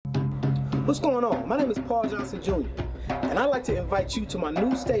What's going on? My name is Paul Johnson Jr. and I'd like to invite you to my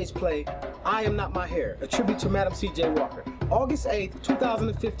new stage play, I Am Not My Hair, a tribute to Madam C.J. Walker, August 8th,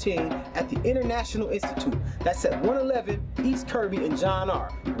 2015 at the International Institute. That's at 111 East Kirby in John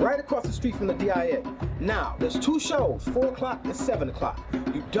R., right across the street from the DIA. Now, there's two shows, 4 o'clock and 7 o'clock.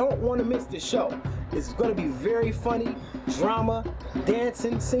 You don't want to miss this show. It's going to be very funny, drama,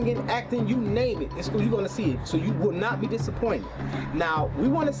 dancing, singing, acting, you name it. You're going to see it, so you will not be disappointed. Now, we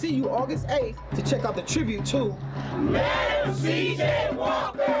want to see you August 8th to check out the tribute to Madam C.J.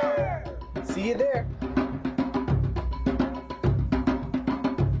 Walker! See you there.